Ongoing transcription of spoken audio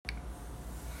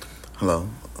Hello,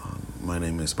 my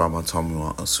name is Baba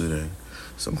Tomiwa Asude.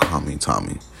 Some call me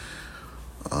Tommy.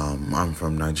 I'm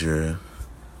from Nigeria,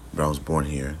 but I was born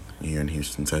here in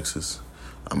Houston, Texas.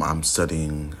 I'm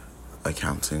studying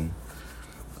accounting.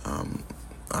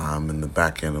 I'm in the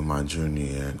back end of my junior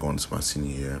year, going to my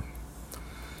senior year.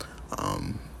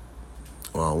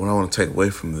 What I want to take away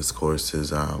from this course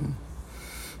is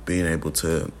being able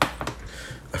to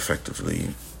effectively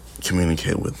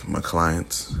communicate with my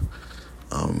clients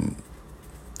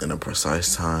in a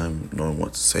precise time, knowing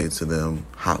what to say to them,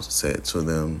 how to say it to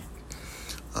them,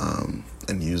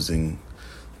 and using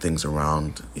things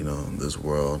around this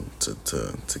world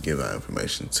to give that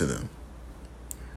information to them.